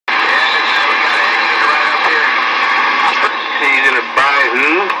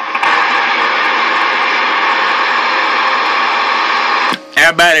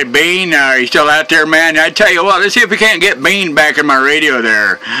how about it, Bean? Are you still out there, man? I tell you what, let's see if we can't get Bean back in my radio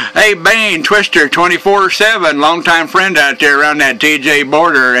there. Hey, Bean, Twister 24/7, longtime friend out there around that TJ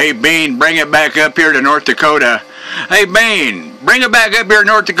border. Hey, Bean, bring it back up here to North Dakota. Hey, Bean, bring it back up here to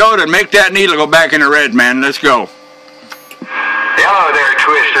North Dakota and make that needle go back in the red, man. Let's go. Hello there,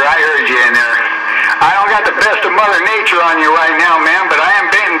 Twister. I heard you in there. I don't got the best of Mother Nature on you right now, man, but I am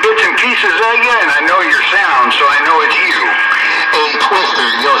betting bits and pieces of you, and I know your sound, so I know it's you. Hey, Twister,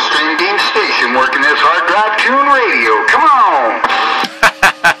 your Stringbean station working this hard drive tune radio. Come on.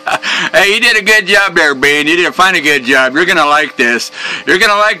 Hey, you did a good job there, Bean. You did a fine good job. You're going to like this. You're going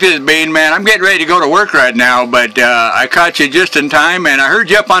to like this, Bean, man. I'm getting ready to go to work right now, but I caught you just in time, and I heard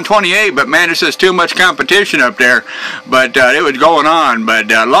you up on 28, but, man, it's just too much competition up there. But it was going on. But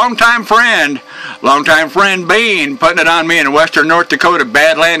longtime friend Bean, putting it on me in western North Dakota,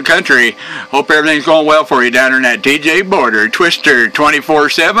 Badland country. Hope everything's going well for you down there in that TJ border. Twister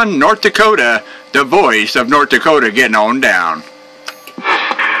 24/7, North Dakota, the voice of North Dakota getting on down.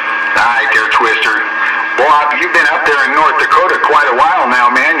 Alright there, Twister. Boy, you've been up there in North Dakota quite a while now,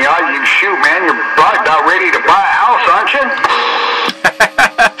 man. Shoot, man, you're probably about ready to buy a house, aren't you?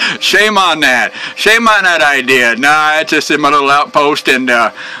 Shame on that. Shame on that idea. Nah, it's just in my little outpost, and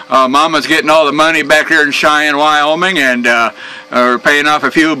Mama's getting all the money back here in Cheyenne, Wyoming, and we're paying off a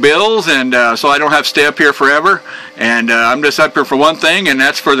few bills, and so I don't have to stay up here forever. And I'm just up here for one thing, and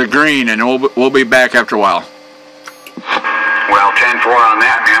that's for the green, and we'll be back after a while. Well, 10-4 on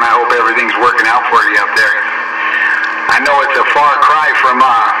that, man. I hope everything's working out for you up there. I know it's a far cry from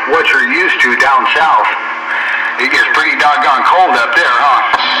what you're used to down south. It gets pretty doggone cold up there,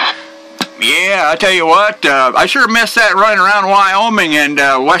 huh? Yeah, I tell you what, I sure miss that running around Wyoming and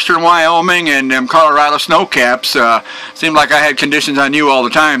western Wyoming and Colorado snow caps. Seemed like I had conditions I knew all the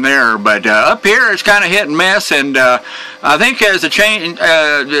time there, but up here it's kind of hit and miss, and I think as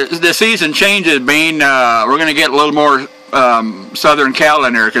the season changes, Bean, we're going to get a little more Southern Cal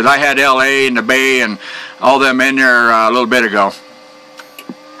in there, because I had LA and the Bay and all them in there a little bit ago.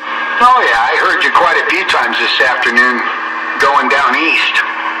 Oh yeah, I heard you quite a few times this afternoon going down east.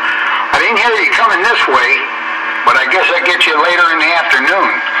 I didn't hear you coming this way, but I guess I'd get you later in the afternoon.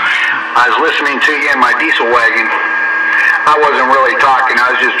 I was listening to you in my diesel wagon. I wasn't really talking,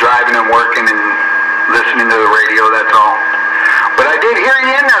 I was just driving and working and listening to the radio, that's all. But I did hear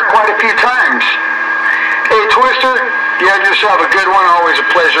you in there quite a few times. Hey, Twister, you have yourself a good one. Always a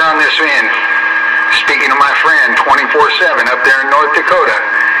pleasure on this end. Speaking of my friend, 24/7 up there in North Dakota.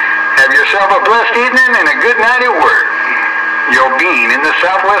 Have yourself a blessed evening and a good night at work. Your Bean in the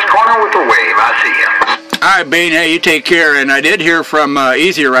southwest corner with the wave. I see you. All right, Bean, hey, you take care. And I did hear from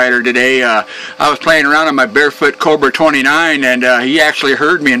Easy Rider today. I was playing around on my Barefoot Cobra 29, and he actually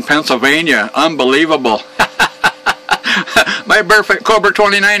heard me in Pennsylvania. Unbelievable. My Barefoot Cobra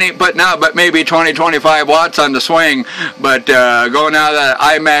 29 ain't putting out but maybe 20-25 watts on the swing, but going out of that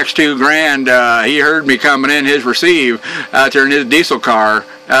IMAX 2 Grand, he heard me coming in his receive out there in his diesel car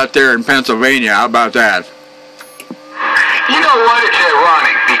out there in Pennsylvania. How about that? You know what? It's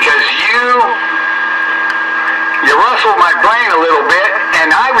ironic because you rustled my brain a little bit,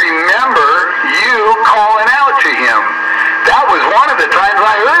 and I remember you calling out to him. That was one of the times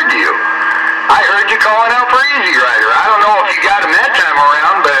I heard you. I heard you calling out for Easy Rider. I don't know if you got him that time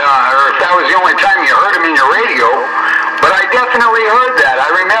around, but or if that was the only time you heard him in your radio, but I definitely heard that. I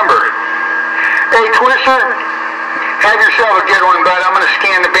remember. Hey, Twister, have yourself a good one, bud. I'm going to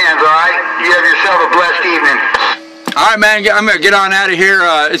scan the bands, all right? You have yourself a blessed evening. All right, man, I'm going to get on out of here.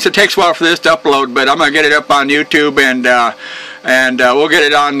 It takes a while for this to upload, but I'm going to get it up on YouTube, and we'll get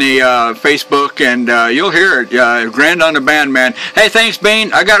it on the Facebook, and you'll hear it. Grand on the band, man. Hey, thanks,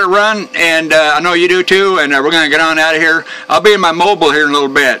 Bean. I got to run, and I know you do too, and we're going to get on out of here. I'll be in my mobile here in a little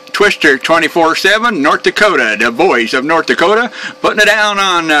bit. Twister 24/7, North Dakota, the voice of North Dakota, putting it on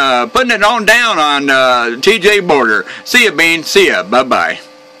down on TJ border. See ya, Bean. See ya. Bye-bye.